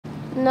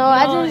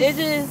No, you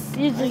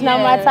just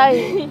not my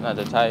type. Not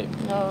the type?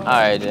 No.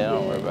 Alright then,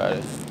 don't worry about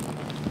it.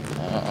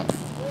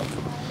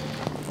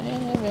 They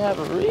didn't even have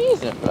a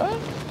reason, bro.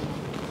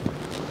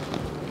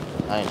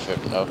 I ain't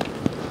tripping though.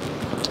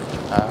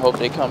 I hope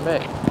they come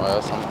back, or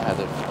else I'm gonna have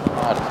to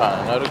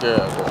find another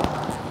girl.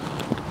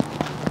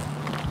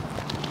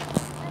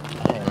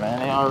 Hey man,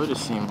 they already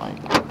seem like.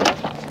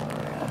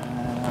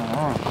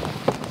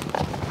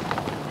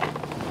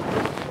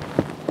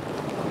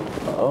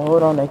 Oh,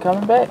 hold on, they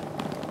coming back.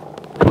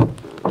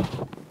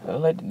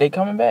 They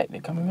coming back. They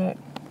coming back.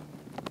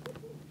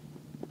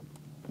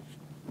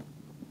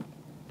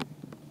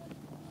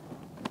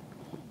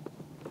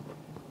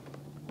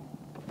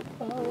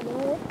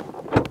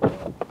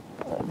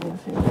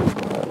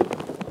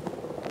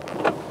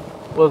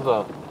 What's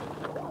up?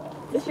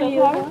 This for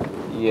you?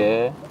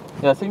 Yeah.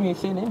 Yeah, see me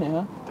sitting in there,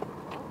 huh?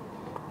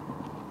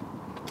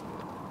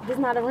 This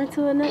not a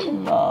rental or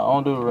nothing? Nah, I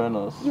don't do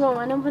rentals. You want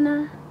my number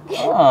now? You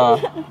don't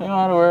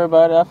have to worry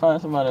about it. I'll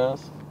find somebody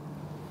else.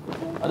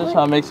 I just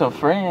trying to make some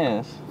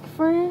friends.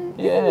 Friends?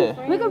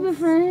 Yeah. We could be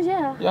friends,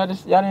 yeah. Y'all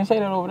didn't say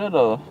that over there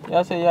though.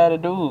 Y'all said y'all had a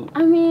dude.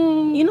 I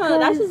mean, you know,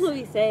 that's just what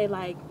we say,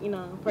 like, you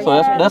know. So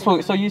that's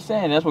what. So you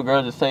saying that's what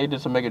girls just say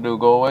just to make a dude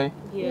go away?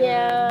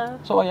 Yeah.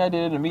 So why y'all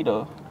did it to me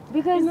though?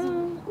 Because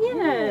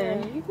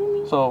yeah. You feel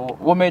me? So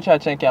what made y'all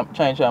change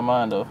your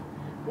mind though?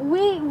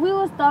 We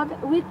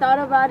thought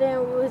about it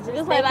and we was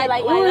just like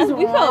it was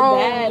we felt wrong.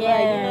 bad, Yeah.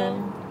 like, you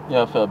know.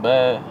 Y'all felt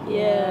bad.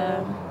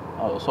 Yeah.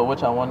 Oh, so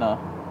what y'all want now?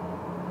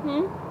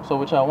 So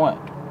what y'all want?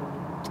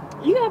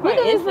 You got we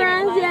can be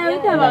friends, like, yeah. We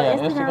can about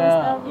Instagram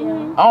and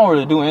stuff, I don't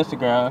really do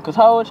Instagram, cause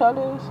how old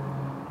y'all is?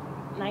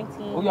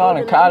 19. We all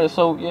in college,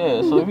 so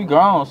yeah, so we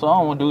grown, so I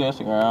don't want to do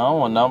Instagram. I don't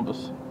want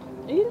numbers.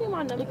 You can get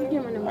my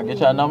number. I get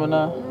y'all number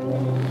now.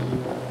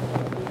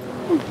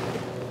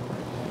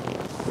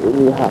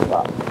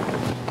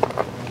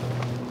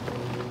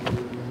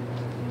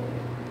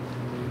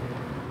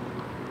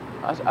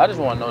 I just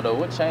want to know though,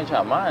 what changed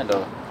your mind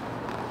though?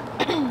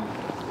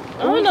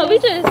 I don't know.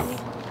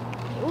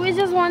 We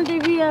just wanted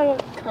to be a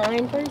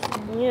kind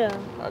person. Yeah.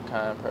 A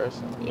kind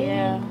person.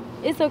 Yeah.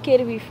 It's okay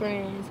to be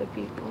friends with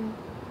people.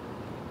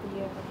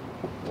 Yeah.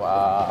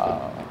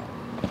 Wow.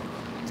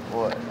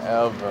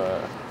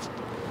 Whatever.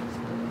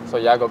 So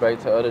y'all go back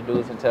to other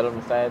dudes and tell them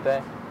the same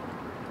thing?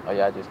 Or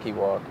y'all just keep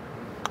walking?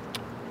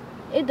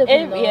 It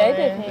depends. It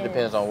depends. It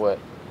depends on what?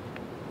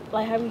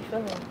 Like, how you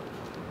feeling?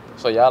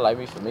 So y'all like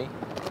me for me?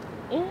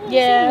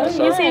 Yeah.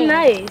 So You seem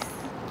nice.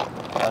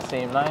 I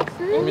seem nice?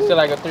 Let me see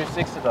like a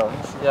 360 though. Let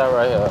me see y'all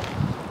right here.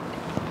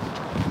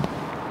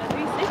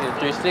 A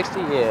 360?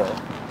 Yeah.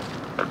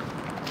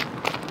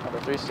 Like a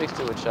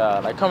 360 with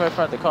y'all. Like come in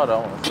front of the car though,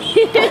 I want to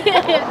see.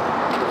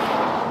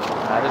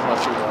 I just want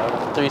to see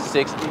that.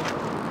 360.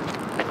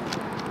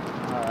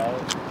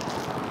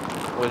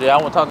 Alright. Well,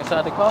 y'all want to talk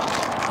inside the car?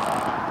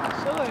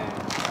 Sure.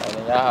 And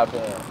then y'all hop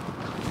in.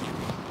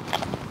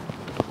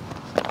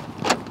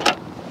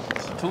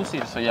 It's a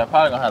two-seater, so y'all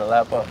probably gonna have to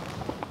lap up.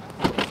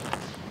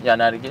 Y'all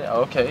know how to get it?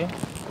 Okay.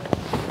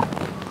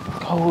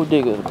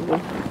 Golddigger.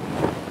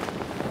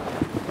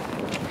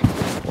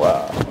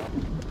 Wow.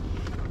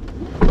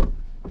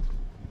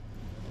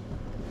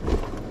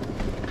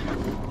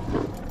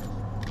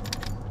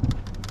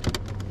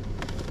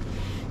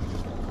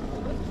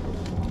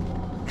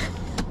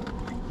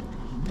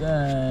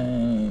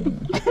 Dang.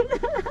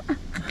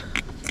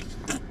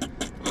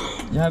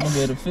 Y'all gonna be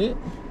able to fit?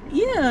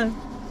 Yeah.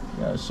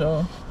 Yeah,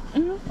 sure.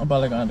 I'm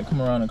probably gonna have to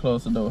come around and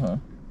close the door, huh?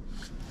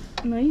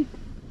 No, you.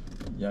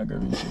 Y'all go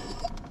reach it.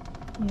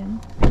 Yeah.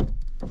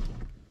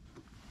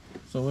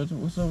 So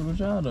what's up with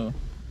y'all though?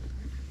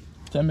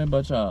 Tell me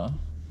about y'all.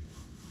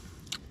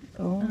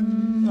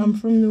 I'm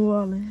from New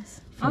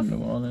Orleans. New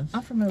Orleans?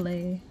 I'm from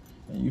LA.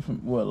 And you from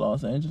what,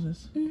 Los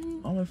Angeles?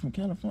 All the way from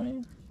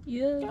California?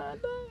 Yeah. God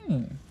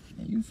dang.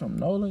 And you from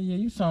NOLA? Yeah,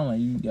 you sound like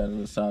you got a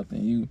little south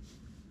in you.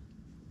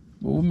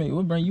 But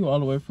what bring you all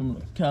the way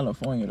from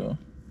California though?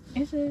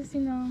 It's just,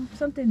 you know,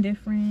 something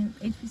different.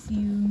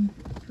 HBCU.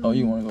 Oh,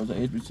 you want to go to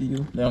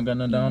HBCU? They don't got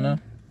nothing down there?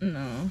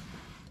 No.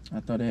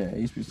 I thought they had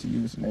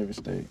HBCUs in every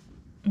state.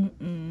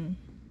 Mm-mm.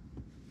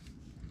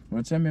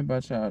 Well, tell me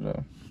about y'all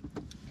though.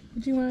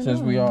 What you want to know?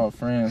 Since we all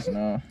friends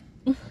now.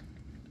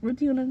 What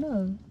do you want to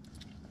know?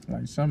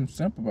 Like something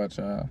simple about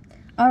y'all.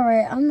 All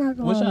right, I'm not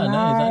gonna What's y'all names?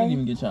 lie. I didn't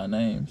even get y'all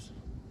names.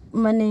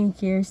 My name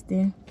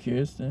Kirsten.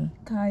 Kirsten.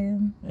 Kaya.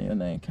 And your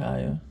name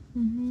Kaya.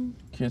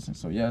 Kirsten.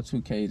 So y'all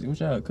two K's. What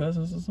y'all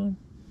cousins or something?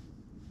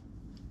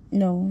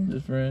 No.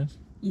 Just friends?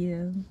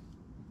 Yeah.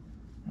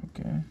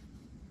 Okay.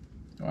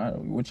 All right.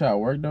 What y'all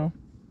work though?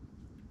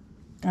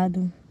 I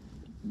do.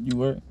 You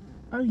work?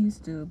 I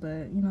used to,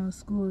 but, you know,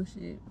 school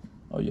shit.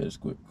 Oh, yeah, just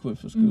quit for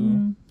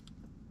school.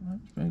 I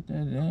respect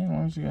that. Dang, as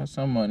long as you got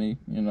some money,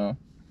 you know.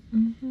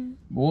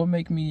 But what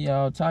make me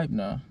y'all type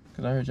now?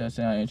 Because I heard y'all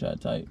say I ain't y'all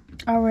type.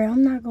 Alright,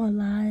 I'm not gonna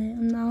lie.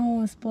 I don't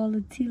want to spoil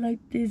the tea like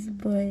this,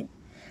 but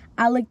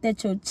I looked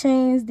at your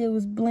chains. They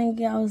was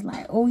blinking. I was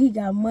like, oh, he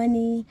got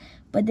money.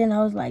 But then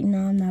I was like,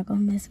 no, I'm not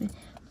gonna mess with it.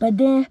 But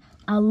then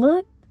I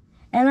looked,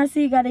 And I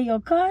see you got in your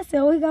car. I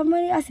said, oh, he got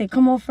money. I said,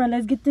 come on, friend,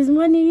 let's get this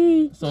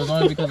money. So it's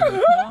only because of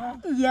the car?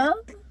 Yeah.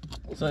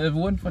 So if it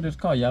wasn't for this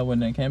car, y'all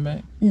wouldn't have came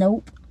back?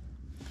 Nope.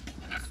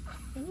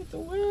 What the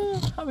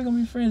world? How we gonna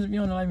be friends if you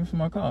don't like me for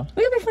my car?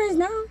 We can be friends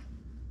now.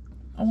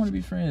 I want to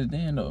be friends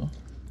then, though.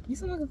 You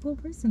sound like a cool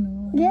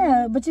person, though.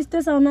 Yeah, but you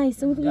still sound nice,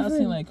 so we can be Y'all friends.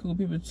 seem like cool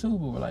people too,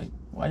 but like,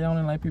 why y'all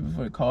only like people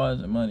for the cars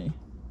and money?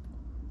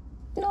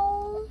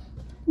 No,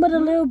 but a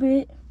little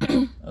bit.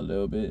 A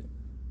little bit.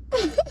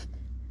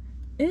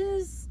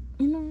 Is,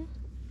 you know,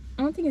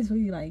 I don't think it's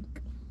really like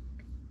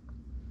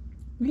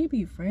we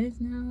be friends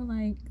now,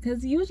 like,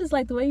 cause you was just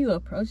like the way you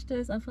approached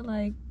us. I feel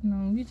like, you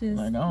know, we just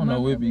Like, I don't know,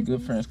 we'd be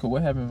good friends. Cause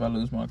what happens if I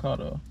lose my car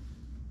though?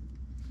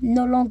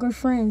 No longer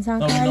friends, huh?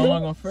 No, we no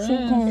longer Shake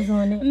friends. hands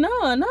on it.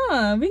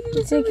 No, we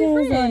can still Shake be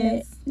hands on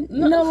it. friends.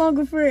 No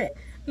longer friends.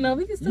 No,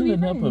 we can still You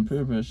be letting her put friends.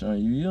 peer pressure on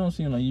you. You don't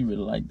seem like you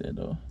really like that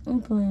though.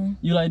 I'm playing.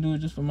 You like do it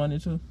just for money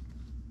too?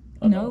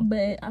 Or No,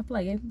 but I feel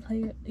like it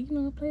play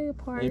a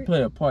part. They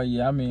play a part.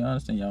 Yeah, I mean, I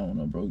understand y'all don't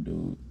know broke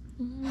dude.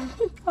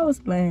 I was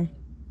playing.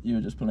 You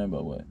were just playing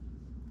about what?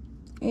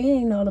 It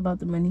ain't all about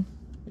the money.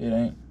 It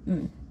ain't.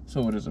 Mm.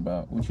 So what is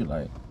about? What you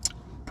like?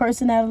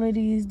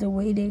 Personalities, the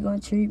way they gonna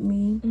treat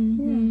me.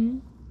 Mm-hmm.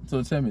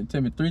 So tell me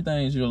 3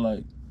 things you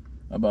like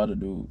about a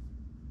dude.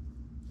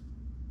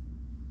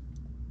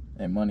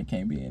 And money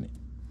can't be in it.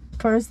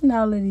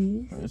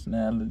 Personalities,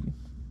 Personality,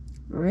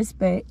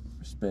 respect,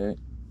 respect.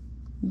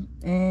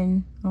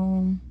 and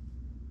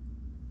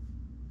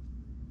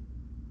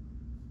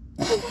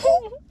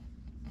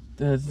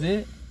That's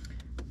it.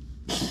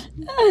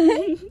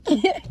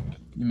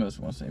 You must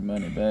want to say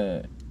money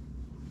bad.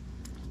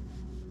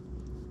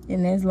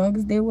 and as long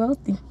as they're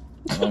wealthy.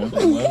 As long as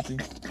they're wealthy.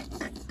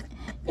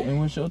 And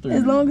what's your 3?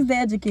 As long as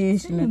they're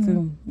educational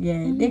too.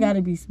 Yeah, they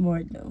gotta be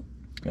smart though.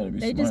 Gotta be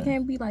They smart. just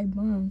can't be like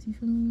bums. You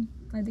feel me?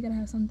 Like they gotta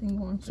have something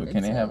going for So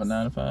can they have a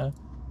 9 to 5?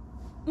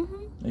 Mm-hmm.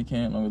 They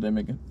can't, as long as they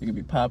make it. It could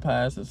be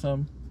Popeyes or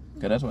something.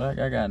 Cause that's what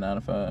I got 9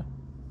 to 5.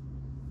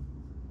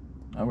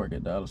 I work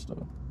at Dollar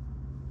Store.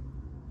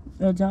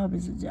 A job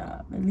is a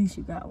job. At least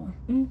you got one.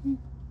 Mm-hmm.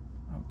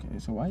 Okay,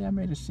 so why y'all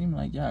made it seem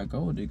like y'all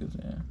gold diggers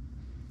then?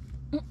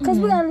 Cause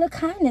we got a little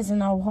kindness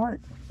in our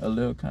heart. A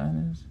little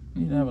kindness.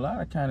 You need to have a lot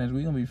of kindness.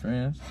 We gonna be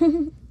friends.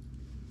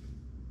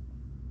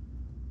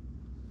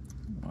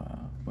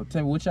 Wow. Well,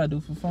 tell me what y'all do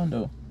for fun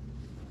though.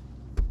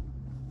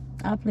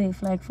 I play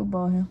flag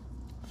football here.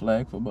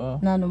 Flag football.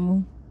 Not no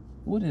more.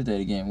 What is that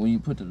again? When you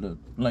put the little,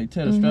 like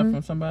tear the strap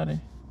from somebody?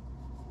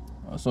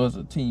 Oh, so it's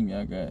a team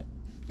y'all got.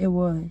 It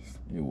was.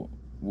 It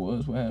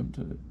was. What happened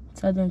to it?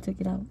 So I done took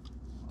it out.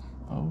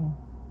 Oh,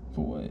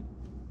 for what?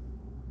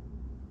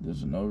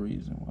 There's no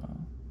reason why.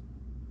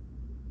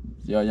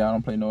 Y'all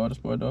don't play no other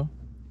sport though?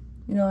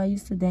 You know, I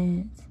used to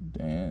dance.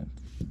 Dance.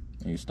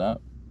 And you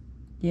stop?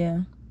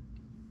 Yeah.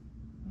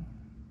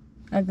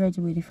 I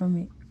graduated from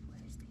it.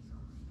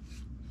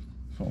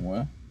 From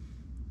where?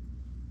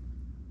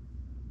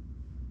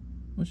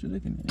 What you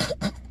looking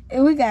at?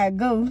 And we gotta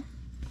go.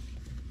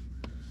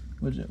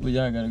 Where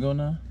y'all gotta go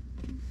now?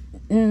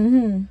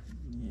 Mm-hmm.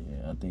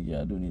 Yeah, I think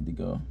y'all do need to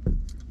go.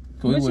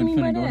 Cause What we you wasn't mean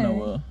by finna go that?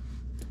 nowhere.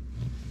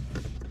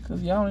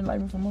 Cause y'all only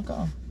like me from my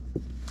car.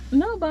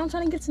 No, but I'm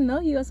trying to get to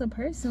know you as a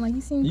person. Like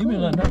you seem You cool.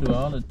 been letting her do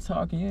all the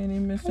talking. You ain't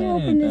even been I saying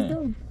open this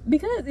anything. door.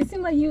 Because it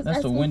seemed like you was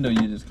That's the asking- window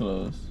you just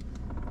closed.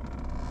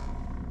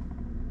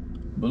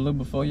 But look,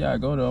 before y'all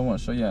go though, I want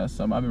to show y'all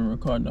something. I've been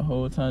recording the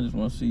whole time. Just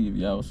want to see if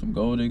y'all was some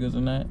gold diggers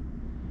or not.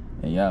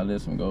 And y'all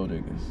is some gold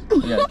diggers.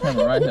 You got a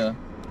camera right here.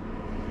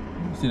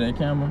 See that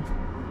camera?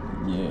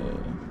 Yeah.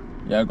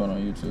 Y'all going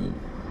on YouTube.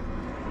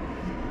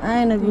 I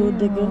ain't a gold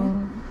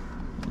digger.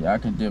 Y'all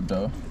can dip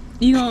though.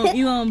 You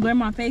gonna blur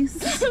my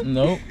face?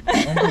 Nope.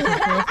 I'm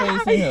putting your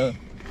face in here.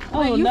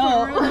 Oh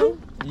no.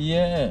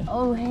 Yeah.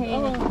 Oh, hey.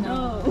 Oh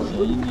no. Yeah,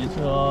 you can get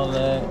you all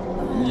that.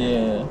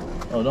 Yeah.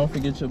 Oh, don't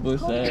forget your bush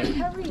sack.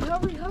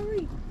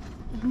 Hurry.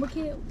 Look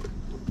at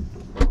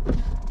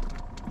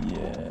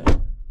Yeah.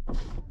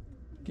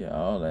 Get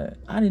all that.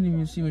 I didn't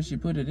even see when she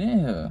put it in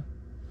here.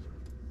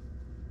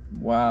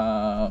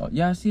 Wow.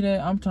 Y'all see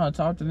that? I'm trying to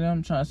talk to them.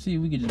 I'm trying to see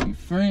if we could just be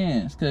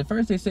friends. Because at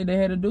first they said they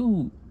had a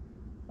dude.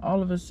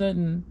 All of a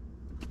sudden,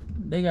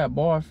 they got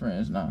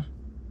boyfriends now.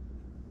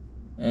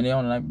 And they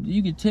only like,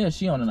 you can tell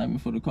she only like me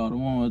for the car, the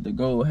one with the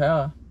gold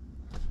hair.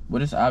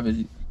 But it's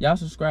obvious. Y'all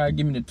subscribe,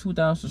 give me the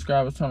 2,000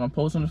 subscribers, turn on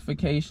post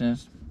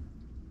notifications.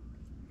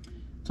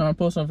 Turn on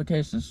post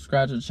notifications,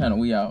 subscribe to the channel.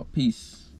 We out. Peace.